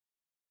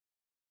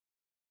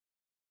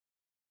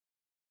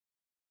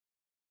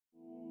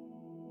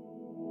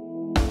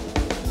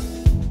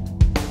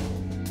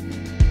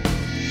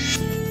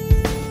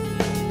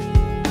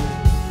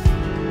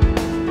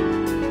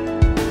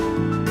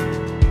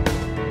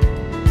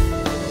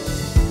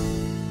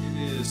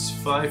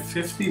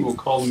5:50. We'll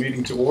call the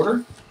meeting to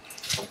order.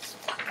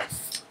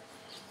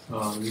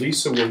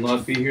 Lisa will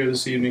not be here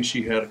this evening.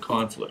 She had a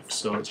conflict,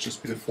 so it's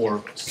just be the four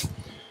of us.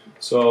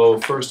 So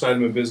first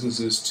item of business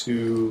is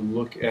to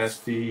look at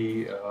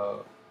the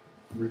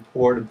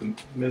report of the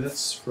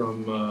minutes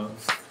from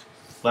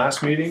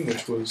last meeting,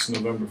 which was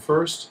November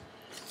 1st.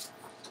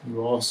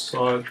 You all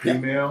saw it,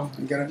 email?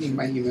 I got it in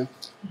my email.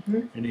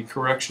 Mm-hmm. Any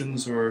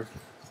corrections or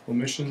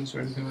omissions or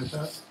anything like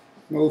that?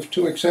 Move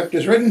to accept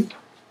as written.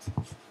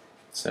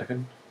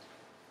 Second.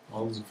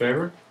 All those in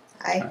favor?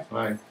 Aye.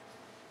 Aye.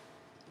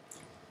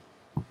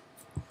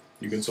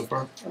 You good so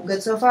far? I'm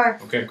good so far.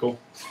 Okay, cool.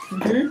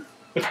 Mm-hmm.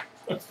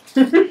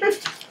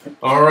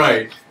 All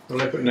right. What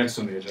did I put next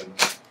on the agenda?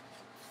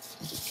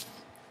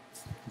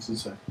 What's it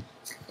say?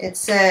 It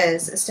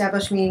says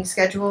establish meeting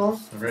schedule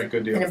All right,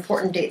 good deal. and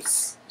important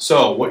dates.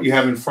 So, what you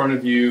have in front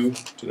of you,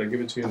 did I give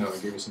it to you? No, I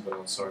gave you something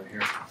else. Sorry,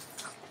 here.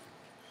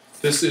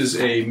 This is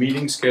a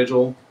meeting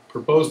schedule,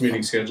 proposed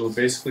meeting schedule.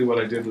 Basically, what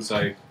I did was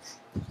I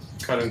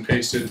cut and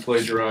pasted,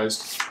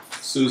 plagiarized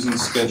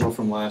Susan's schedule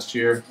from last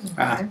year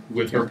Okay.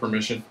 with her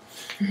permission.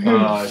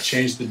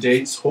 Changed the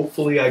dates.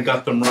 Hopefully, I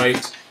got them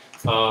right.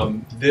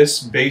 This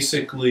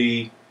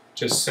basically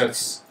just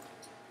sets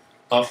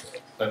up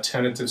a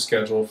tentative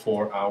schedule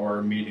for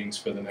our meetings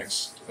for the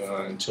next,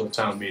 until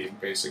town meeting,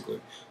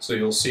 basically. So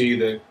you'll see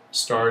that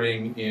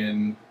starting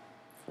in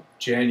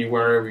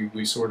January,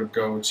 we sort of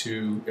go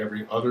to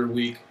every other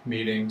week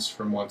meetings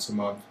from once a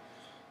month.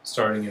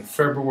 Starting in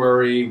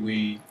February,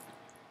 we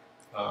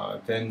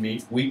then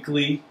meet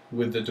weekly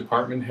with the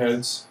department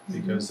heads,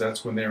 because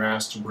that's when they're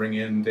asked to bring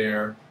in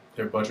their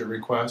budget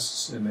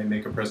requests, and they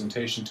make a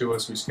presentation to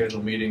us. We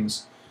schedule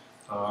meetings,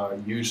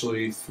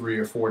 usually 3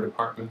 or 4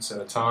 departments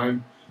at a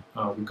time.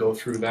 We go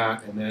through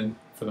that, and then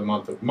for the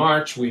month of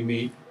March, we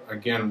meet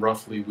again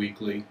roughly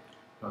weekly.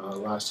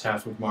 Last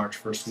half of March,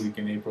 first week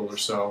in April or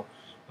so,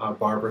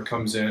 Barbara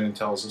comes in and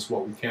tells us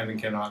what we can and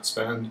cannot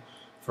spend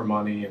for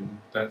money and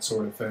that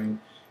sort of thing,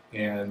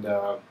 and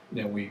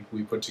then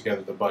we put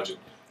together the budget.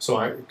 So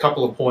a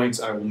couple of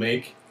points I will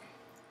make.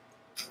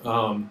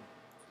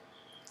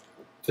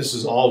 This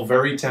is all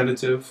very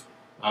tentative.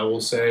 I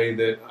will say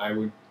that I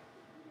would,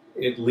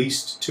 at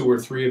least 2 or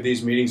 3 of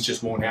these meetings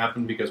just won't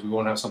happen because we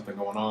won't have something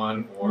going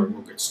on, or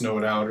we'll get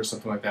snowed out or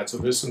something like that. So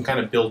there's some kind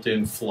of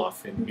built-in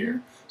fluff in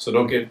here. So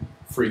don't get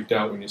freaked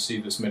out when you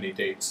see this many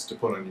dates to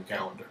put on your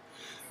calendar.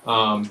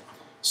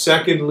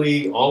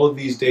 Secondly, all of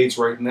these dates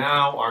right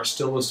now are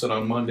still listed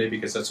on Monday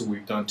because that's what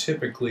we've done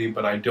typically,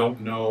 but I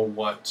don't know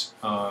what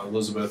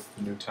Elizabeth,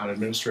 the new town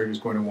administrator, is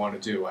going to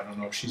want to do. I don't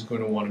know if she's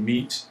going to want to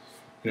meet,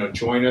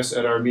 join us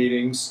at our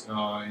meetings,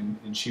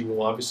 and she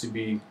will obviously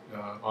be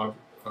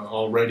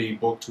already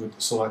booked with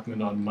the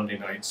selectmen on Monday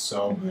nights,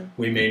 so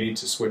we may need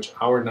to switch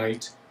our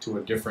night to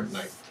a different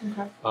night.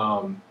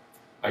 Okay.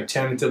 I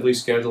tentatively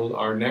scheduled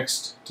our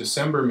next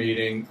December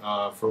meeting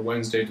for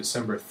Wednesday,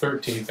 December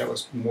 13th. That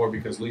was more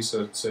because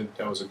Lisa said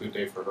that was a good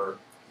day for her.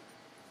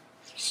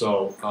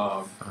 So,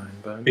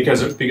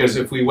 because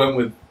if we went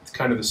with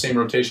kind of the same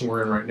rotation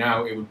we're in right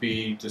now, it would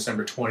be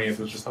December 20th,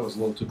 which I thought was a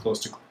little too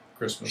close to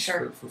Christmas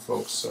for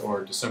folks,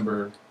 or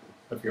December,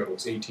 I forget what it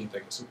was, 18th, I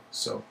guess it was.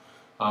 So,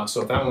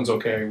 so if that one's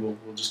okay, we'll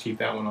just keep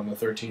that one on the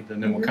 13th,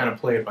 and then we'll kind of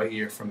play it by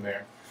ear from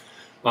there.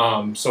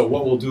 So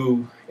what we'll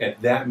do at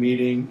that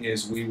meeting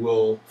is we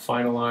will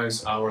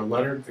finalize our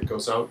letter that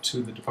goes out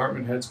to the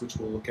department heads, which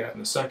we'll look at in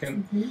a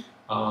second.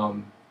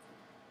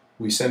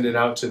 We send it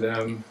out to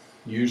them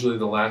usually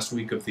the last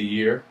week of the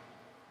year,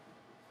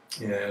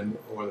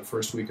 or the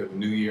first week of the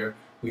new year.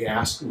 We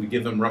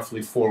give them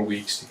roughly 4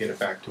 weeks to get it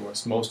back to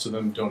us. Most of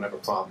them don't have a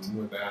problem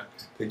with that.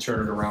 They turn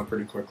it around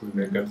pretty quickly.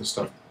 They've got the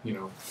stuff,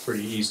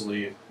 pretty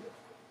easily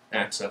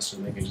accessed,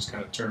 and they can just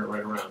kind of turn it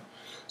right around.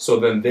 So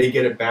then they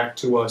get it back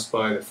to us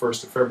by the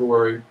 1st of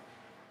February,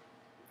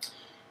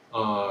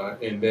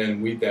 and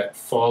then that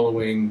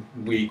following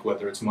week,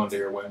 whether it's Monday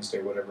or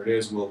Wednesday, whatever it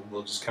is,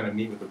 we'll just kind of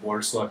meet with the board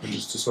of selectmen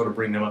just to sort of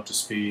bring them up to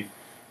speed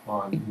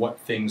on what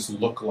things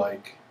look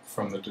like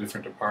from the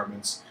different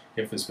departments.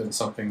 If there's been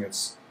something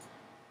that's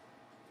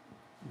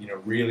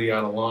really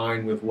out of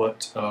line with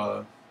what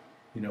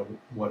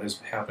what has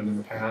happened in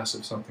the past,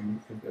 if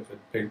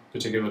a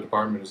particular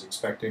department is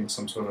expecting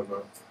some sort of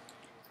a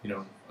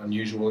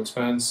unusual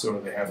expense, or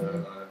they have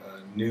a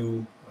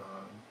new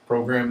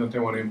program that they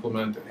want to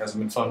implement that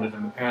hasn't been funded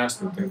in the past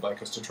that they'd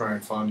like us to try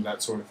and fund,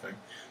 that sort of thing.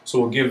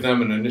 So we'll give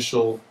them an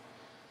initial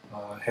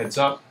heads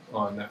up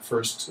on that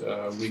first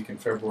week in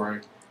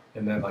February,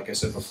 and then, like I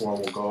said before,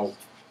 we'll go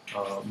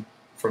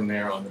from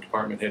there on the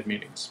department head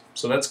meetings.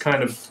 So that's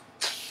kind of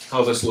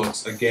how this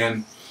looks.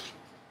 Again,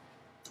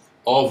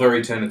 all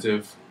very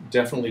tentative,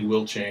 definitely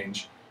will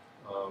change.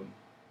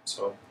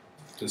 So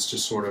this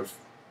just sort of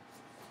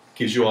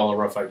gives you all a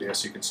rough idea,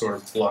 so you can sort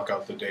of block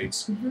out the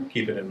dates,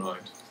 keep it in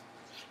mind.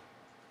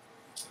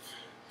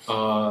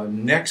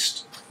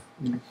 Next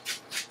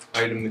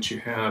item that you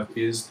have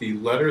is the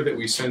letter that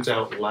we sent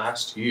out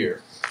last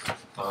year.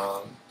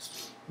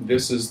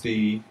 This is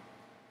the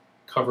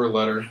cover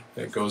letter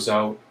that goes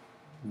out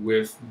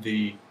with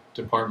the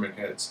department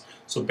heads.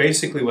 So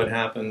basically what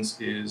happens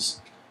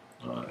is,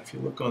 if you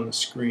look on the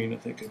screen, I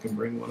think I can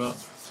bring one up.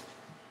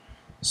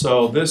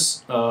 So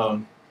this,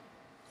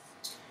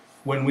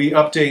 when we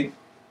update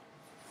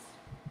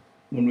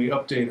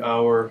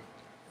our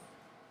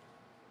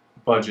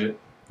budget,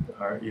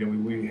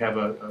 we have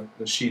a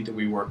sheet that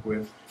we work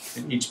with,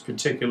 and each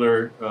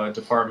particular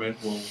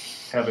department will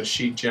have a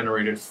sheet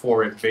generated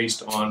for it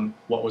based on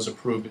what was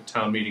approved at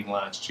town meeting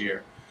last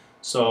year.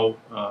 So,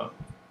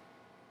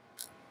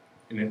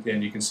 and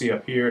you can see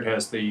up here it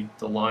has the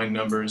line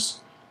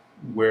numbers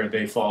where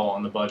they fall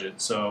on the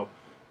budget. So,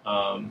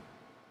 let's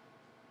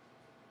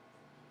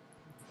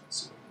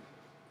see.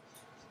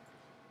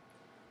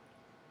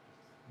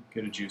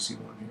 Get a juicy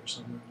one here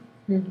somewhere.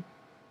 Mhm.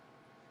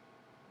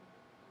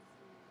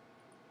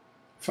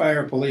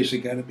 Fire, police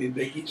have got to be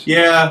biggies.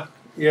 Yeah,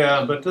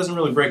 but it doesn't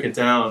really break it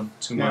down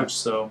too Yeah. much.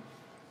 So,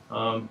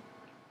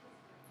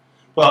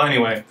 well,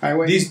 anyway,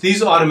 Highway.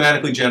 these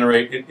automatically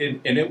generate it,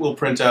 and it will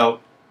print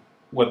out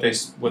what they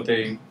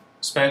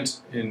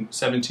spent in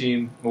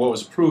 17, what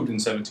was approved in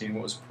 17,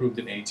 what was approved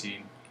in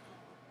 18,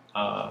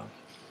 and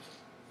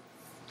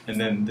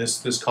then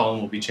this column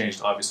will be changed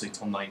obviously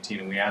till 19,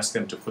 and we ask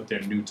them to put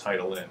their new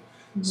title in.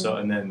 Mm-hmm. So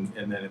and then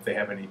if they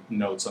have any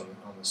notes on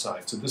the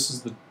side. So this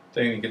is the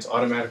thing that gets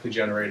automatically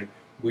generated.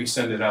 We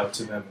send it out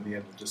to them at the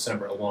end of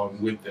December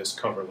along with this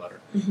cover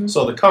letter. Mhm.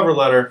 So the cover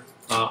letter,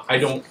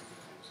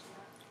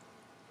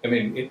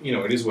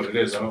 it is what it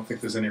is. I don't think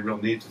there's any real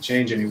need to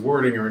change any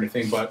wording or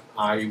anything, but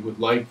I would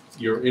like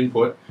your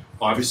input.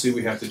 Obviously,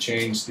 we have to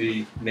change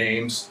the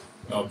names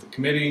of the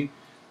committee.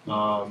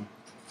 And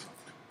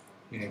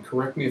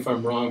correct me if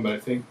I'm wrong, but I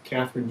think,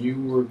 Catherine, you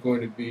were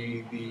going to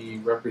be the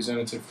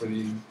representative for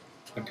the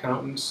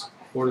accountants,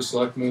 Board of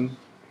Selectmen,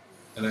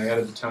 and I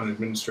added the town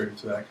administrator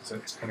to that because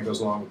that kind of goes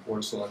along with Board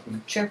of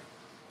Selectmen. Sure.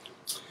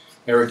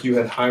 Eric, you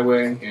had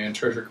highway and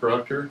treasurer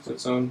collector. Does that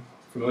sound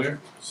familiar?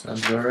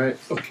 Sounds all right.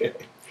 Okay.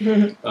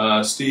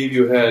 Steve,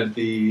 you had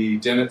the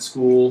Dennett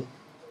School,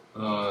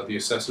 the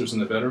assessors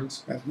and the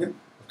veterans. That's good.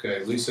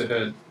 Okay. Lisa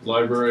had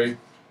library,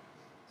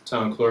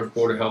 town clerk,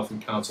 board of health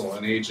and council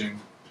on aging.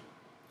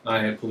 I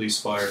had police,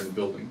 fire, and the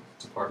building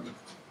department.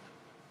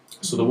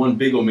 So the one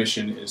big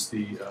omission is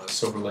the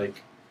Silver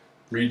Lake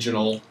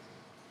Regional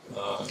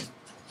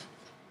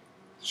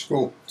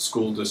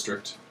School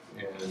District,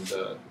 and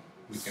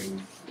we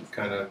can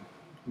kind of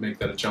make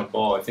that a jump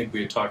ball. I think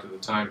we had talked at the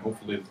time.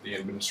 Hopefully, the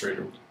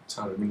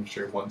town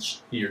administrator,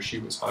 once he or she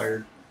was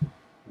hired,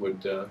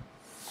 would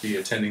be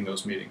attending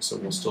those meetings. So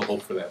we'll still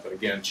hope for that. But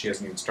again, she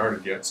hasn't even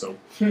started yet, so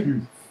we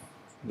don't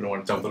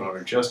want to dump it on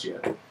her just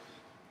yet.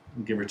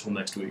 We'll give her till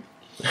next week.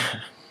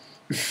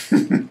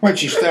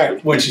 Once you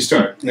start. When she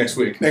starts next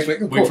week. Next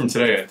week. A week Cool. from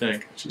today, I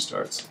think she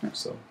starts.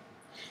 So,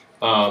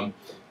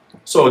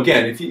 so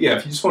again, if you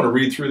just want to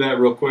read through that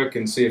real quick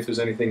and see if there's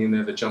anything in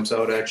there that jumps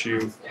out at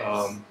you,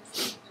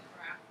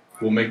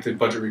 we'll make the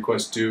budget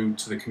request due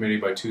to the committee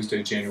by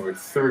Tuesday, January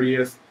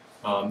 30th.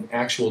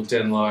 Actual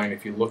deadline,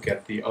 if you look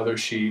at the other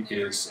sheet,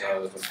 is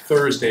the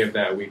Thursday of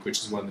that week, which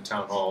is when the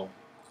town hall,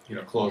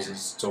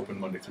 closes. It's open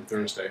Monday through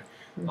Thursday.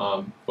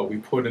 But we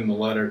put in the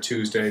letter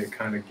Tuesday to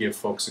kind of give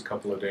folks a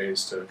couple of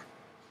days to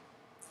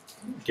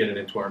get it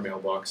into our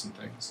mailbox and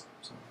things.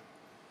 So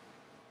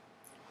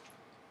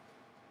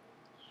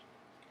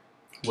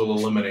we'll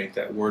eliminate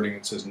that wording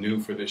that says new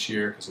for this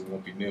year because it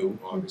won't be new,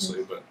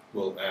 obviously. But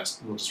we'll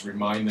just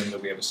remind them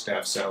that we have a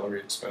staff salary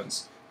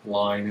expense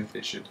line if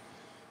they should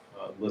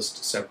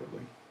list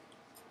separately.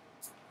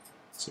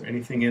 Is there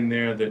anything in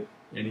there that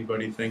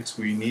anybody thinks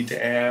we need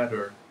to add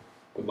or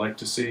would like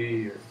to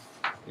see or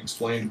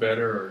explained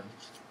better? Or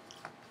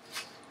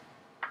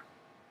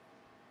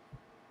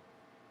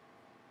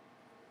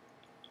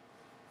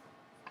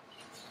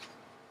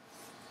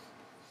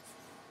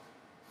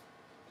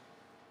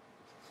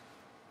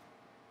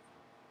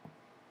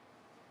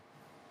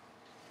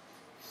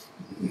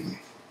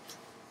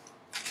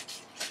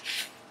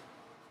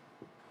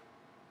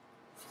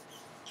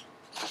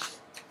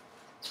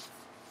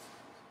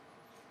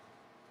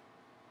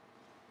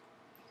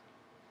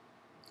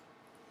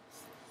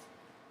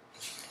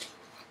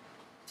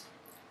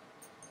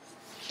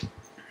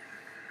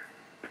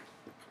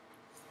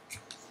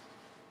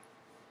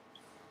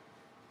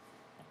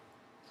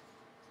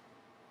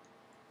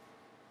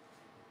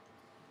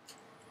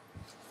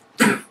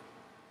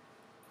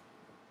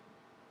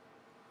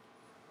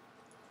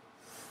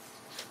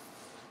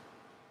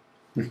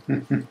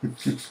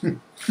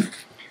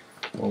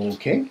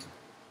Okay.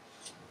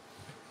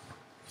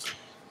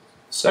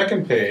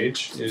 second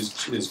page is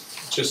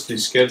just the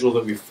schedule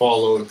that we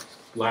followed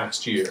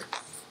last year.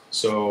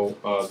 So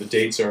the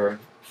dates are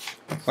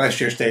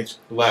Last year's dates.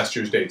 last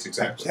year's dates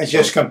exactly. I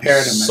just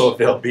compared them. So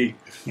they'll be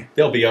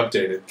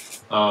updated.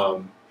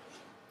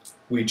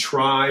 We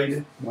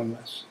tried One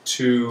less.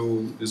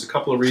 there's a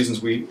couple of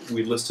reasons we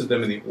listed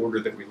them in the order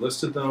that we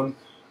listed them.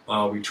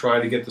 We try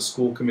to get the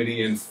school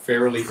committee in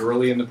fairly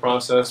early in the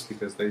process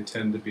because they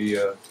tend to be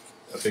a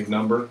big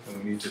number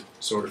and we need to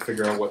sort of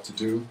figure out what to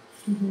do.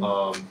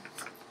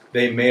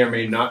 They may or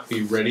may not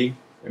be ready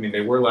I mean,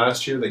 they were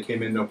last year. They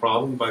came in no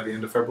problem by the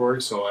end of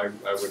February, so I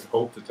would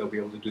hope that they'll be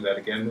able to do that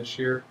again this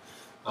year.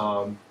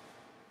 And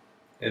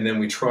then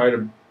we try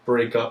to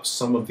break up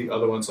some of the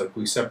other ones, like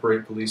we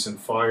separate police and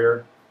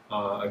fire,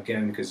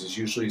 again, because there's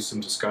usually some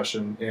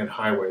discussion, and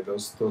highway.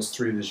 Those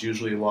three, there's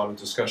usually a lot of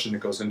discussion that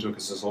goes into it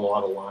because there's a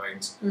lot of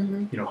lines.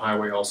 Mm-hmm. You know,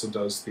 highway also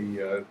does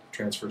the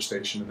transfer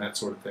station and that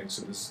sort of thing,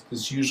 so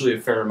there's usually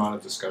a fair amount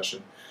of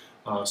discussion.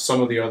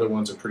 Some of the other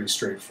ones are pretty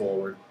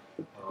straightforward.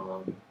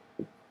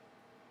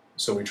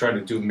 So we try to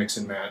do a mix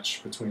and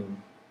match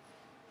between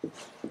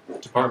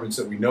departments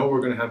that we know we're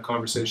going to have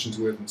conversations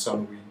with and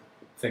some we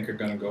think are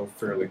going to go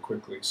fairly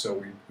quickly,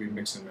 so we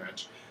mix and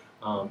match.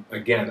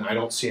 Again, I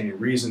don't see any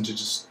reason to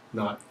just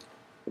not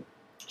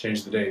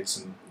change the dates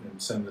and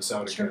send this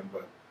out again,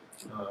 but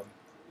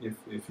if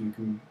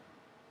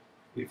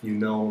you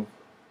know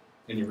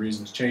any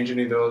reason to change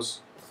any of those,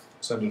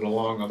 send it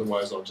along.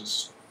 Otherwise, I'll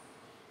just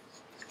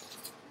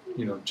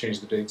change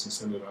the dates and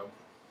send it out.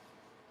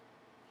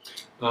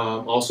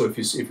 Also,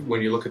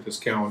 when you look at this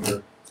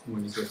calendar,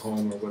 when you get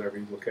home or whatever,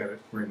 you look at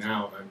it right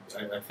now,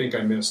 I think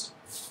I missed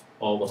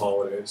all the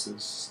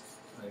holidays.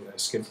 I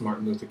skipped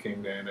Martin Luther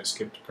King Day and I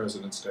skipped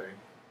President's Day.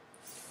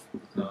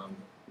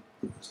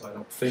 So I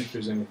don't think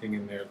there's anything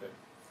in there that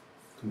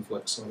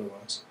conflicts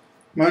otherwise.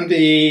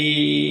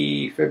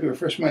 Monday,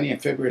 first Monday in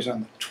February is on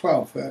the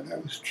 12th.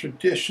 That was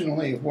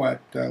traditionally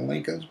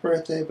Lincoln's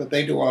birthday, but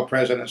they do all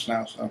presidents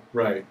now, so.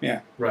 Right.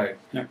 Yeah. Right.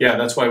 Yeah. Yeah,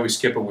 that's why we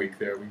skip a week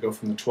there. We go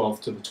from the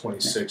 12th to the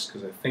 26th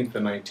because I think the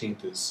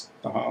 19th is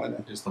the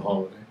holiday.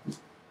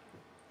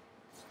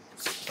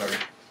 Sorry,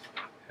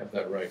 have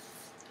that right.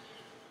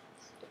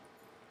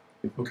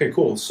 Okay,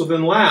 cool. So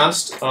then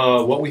last,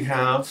 what we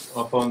have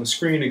up on the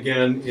screen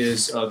again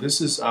is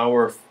this is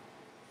our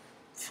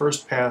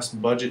first pass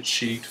budget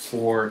sheet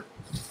for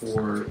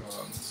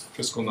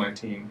fiscal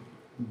 19.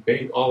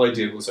 All I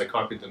did was I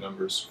copied the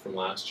numbers from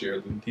last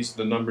year. These are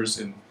the numbers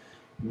in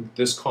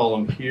this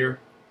column here.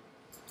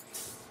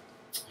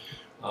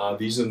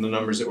 These are the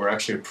numbers that were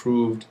actually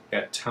approved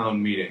at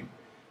town meeting.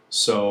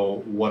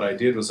 So what I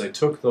did was I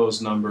took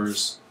those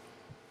numbers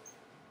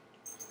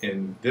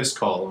in this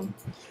column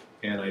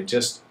and I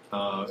just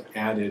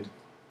added,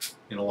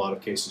 in a lot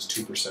of cases,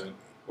 2%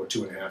 or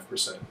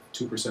 2.5%.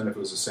 2% if it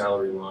was a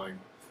salary line,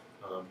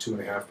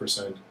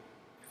 2.5% if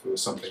it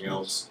was something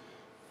else,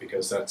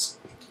 because that's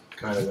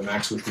kind of the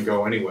max we can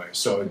go anyway.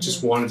 So I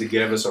just wanted to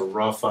give us a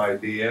rough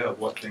idea of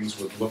what things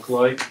would look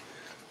like.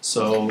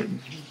 So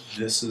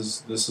this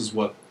is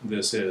what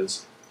this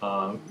is.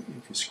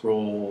 If you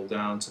scroll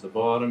down to the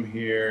bottom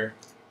here,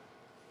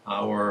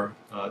 our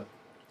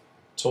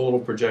total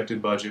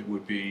projected budget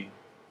would be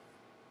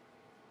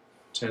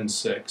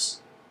 10.6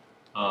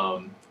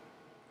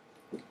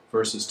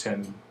 versus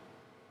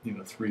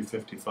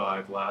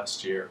 355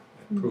 last year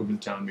at approved at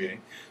town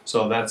meeting.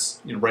 So that's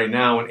right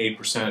now an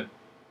 8%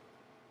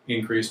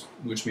 increase,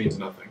 which means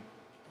nothing,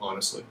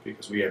 honestly,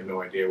 because we have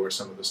no idea where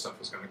some of this stuff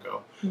is going to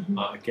go.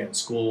 Again,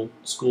 school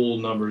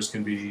numbers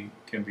can be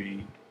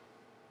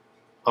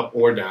up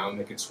or down.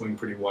 They can swing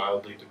pretty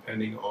wildly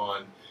depending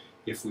on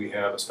if we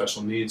have a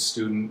special needs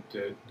student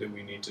that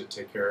we need to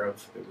take care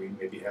of that we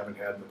maybe haven't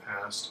had in the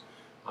past.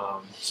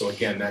 So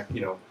again, that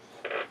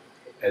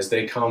as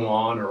they come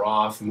on or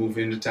off, move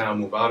into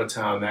town, move out of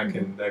town, that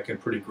can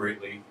pretty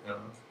greatly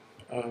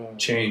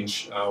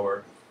change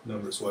our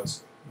numbers. I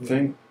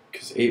think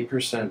because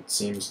 8%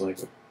 seems like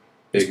a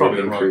bigger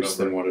increase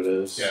than what it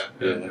is. Yeah,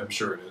 I'm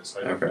sure it is.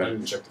 I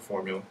didn't check the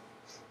formula.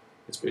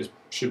 It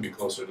should be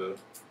closer to.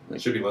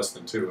 It should be less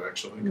than 2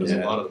 actually, because a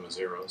lot of them are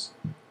zeros.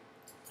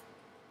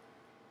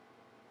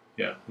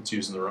 Yeah, it's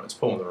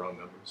pulling the wrong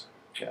numbers.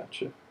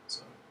 Gotcha.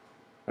 So.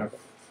 Okay.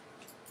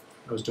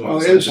 I was doing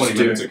this 20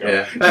 minutes ago.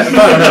 Yeah. No, fair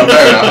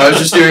enough. I was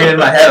just doing it in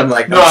my head. I'm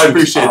like, no, I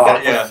appreciate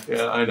that.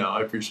 Yeah, I know.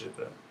 I appreciate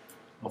that.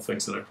 I'll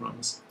fix it. I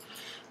promise.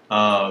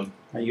 I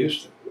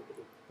used to.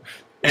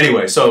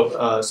 Anyway,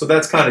 so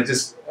that's kind of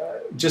just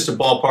a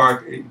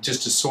ballpark,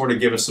 just to sort of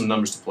give us some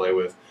numbers to play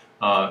with.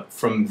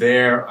 From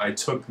there, I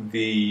took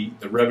the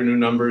revenue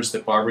numbers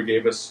that Barbara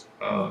gave us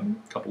a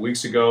couple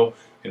weeks ago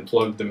and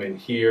plugged them in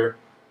here.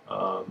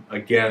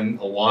 Again,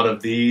 a lot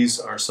of these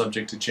are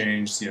subject to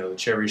change. The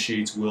cherry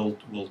sheets will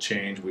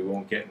change. We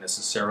won't get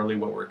necessarily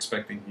what we're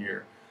expecting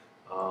here.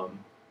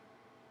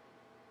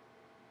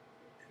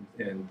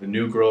 And the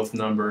new growth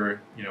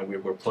number,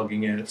 we're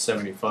plugging in at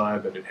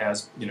 75, but it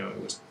has,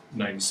 it was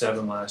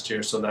 97 last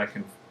year, so that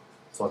can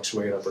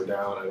fluctuate up or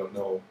down. I don't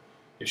know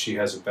if she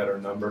has a better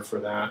number for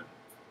that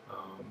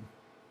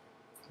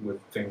with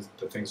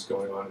the things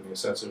going on in the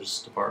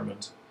assessor's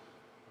department,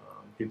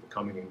 people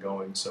coming and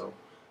going. So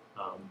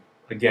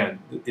again,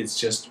 it's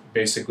just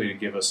basically to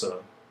give us a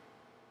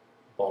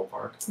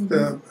ballpark.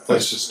 The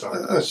place to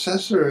start.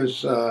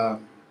 Assessors,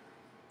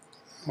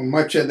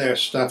 much of their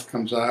stuff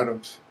comes out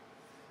of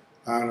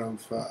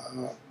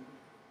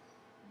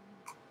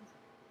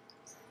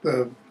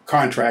the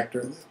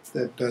contractor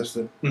that does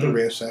the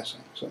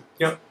reassessing. So.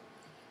 Yeah,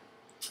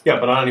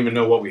 but I don't even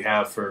know what we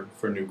have for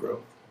new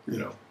growth.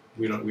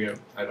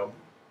 I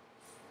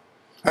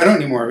I don't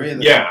anymore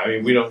either. Yeah, I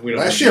mean we don't.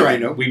 Last year I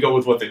know. We go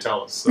with what they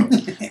tell us.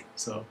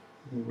 So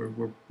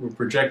we're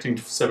projecting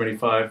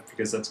 75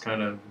 because that's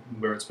kind of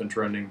where it's been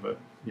trending. But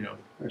you know,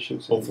 I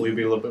should say. hopefully it'll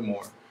be a little bit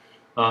more.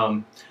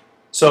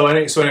 So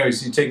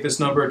anyways, you take this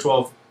number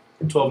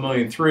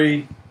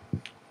 12,000,003.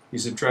 You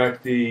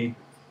subtract the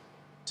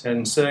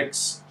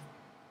 10.6,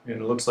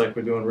 and it looks like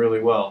we're doing really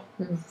well.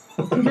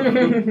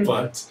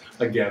 But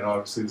again,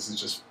 obviously, this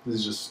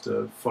is just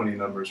funny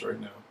numbers right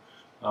now,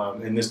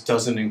 and this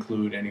doesn't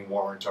include any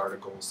warrant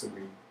articles that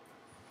we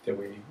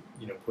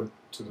put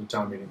to the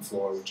town meeting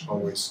floor, which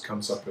always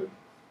comes up at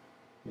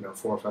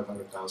 $400,000 or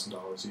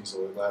 $500,000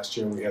 easily. Last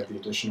year we had the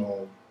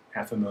additional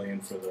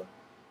 $500,000 for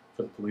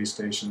the police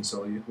station,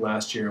 so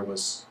last year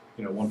was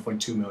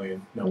 1.2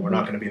 million. No, we're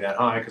not going to be that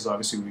high because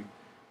obviously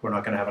we're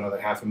not going to have another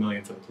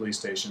 $500,000 for the police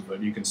station,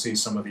 but you can see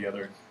some of the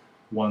other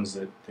ones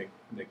that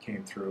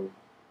came through.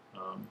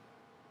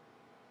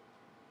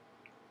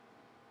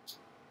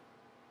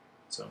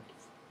 So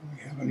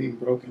We haven't even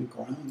broken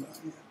ground on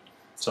it.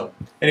 So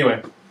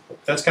anyway,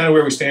 that's kind of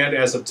where we stand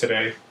as of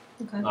today.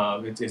 Okay.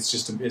 It's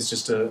just a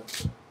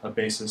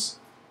basis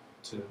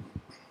to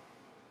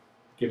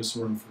give us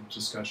some room for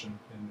discussion,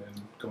 and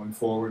then going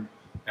forward,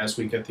 as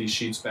we get these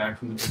sheets back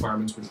from the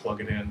departments, we plug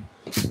it in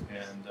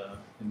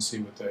and see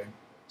what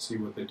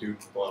they do to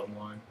the bottom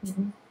line.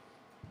 Mm-hmm.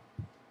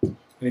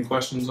 Any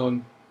questions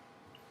on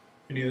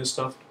any of this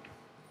stuff?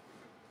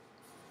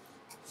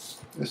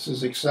 This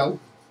is Excel.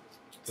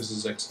 This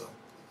is Excel.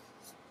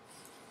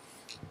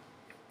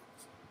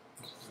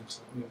 This is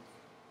Excel. Yeah.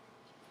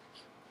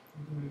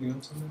 Anything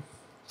else on there?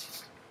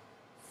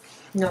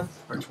 No.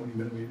 Our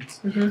 20-minute meetings.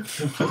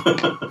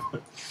 Mm-hmm.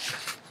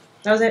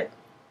 That was it.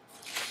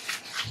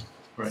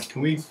 All right.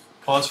 Can we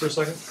pause for a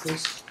second,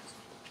 please?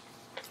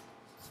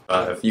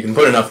 If you can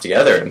put enough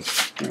together and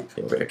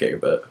you'll get your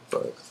bit,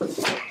 but.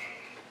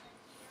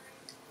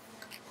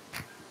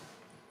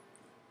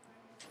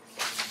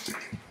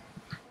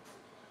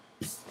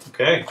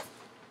 Okay.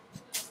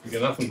 You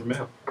got nothing for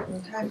mail.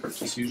 Okay.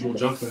 Just usual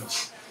junk mail.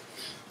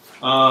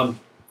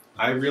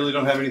 I really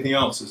don't have anything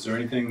else. Is there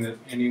anything that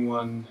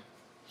anyone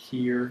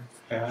here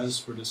has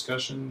for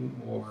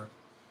discussion or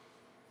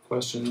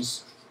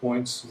questions,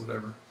 points,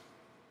 whatever?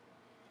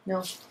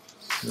 No.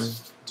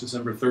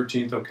 December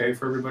 13th, okay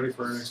for everybody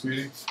for our next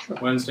meeting? Sure.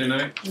 Wednesday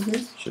night?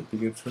 Mm-hmm. Should be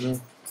good for now.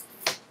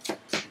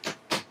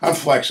 I'm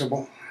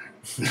flexible.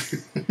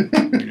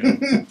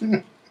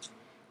 At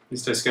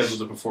least I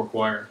scheduled it before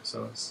choir,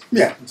 so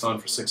it's on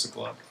for 6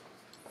 o'clock.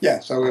 Yeah,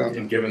 so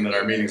And given that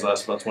our meetings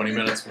last about 20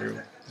 minutes,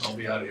 I'll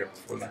be out of here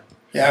before that.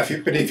 yeah.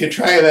 If you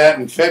try that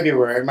in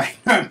February, I might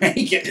not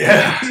make it.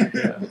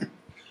 Yeah.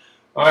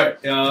 All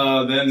right.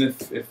 Then,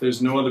 if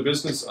there's no other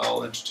business,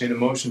 I'll entertain a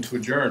motion to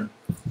adjourn.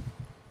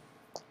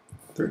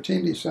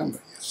 13 December.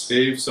 Yes.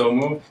 Steve, so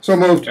moved. So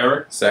moved.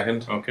 Eric,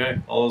 Second.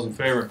 okay. All those in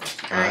favor?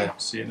 Aye.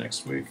 See you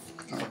next week.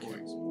 Okay.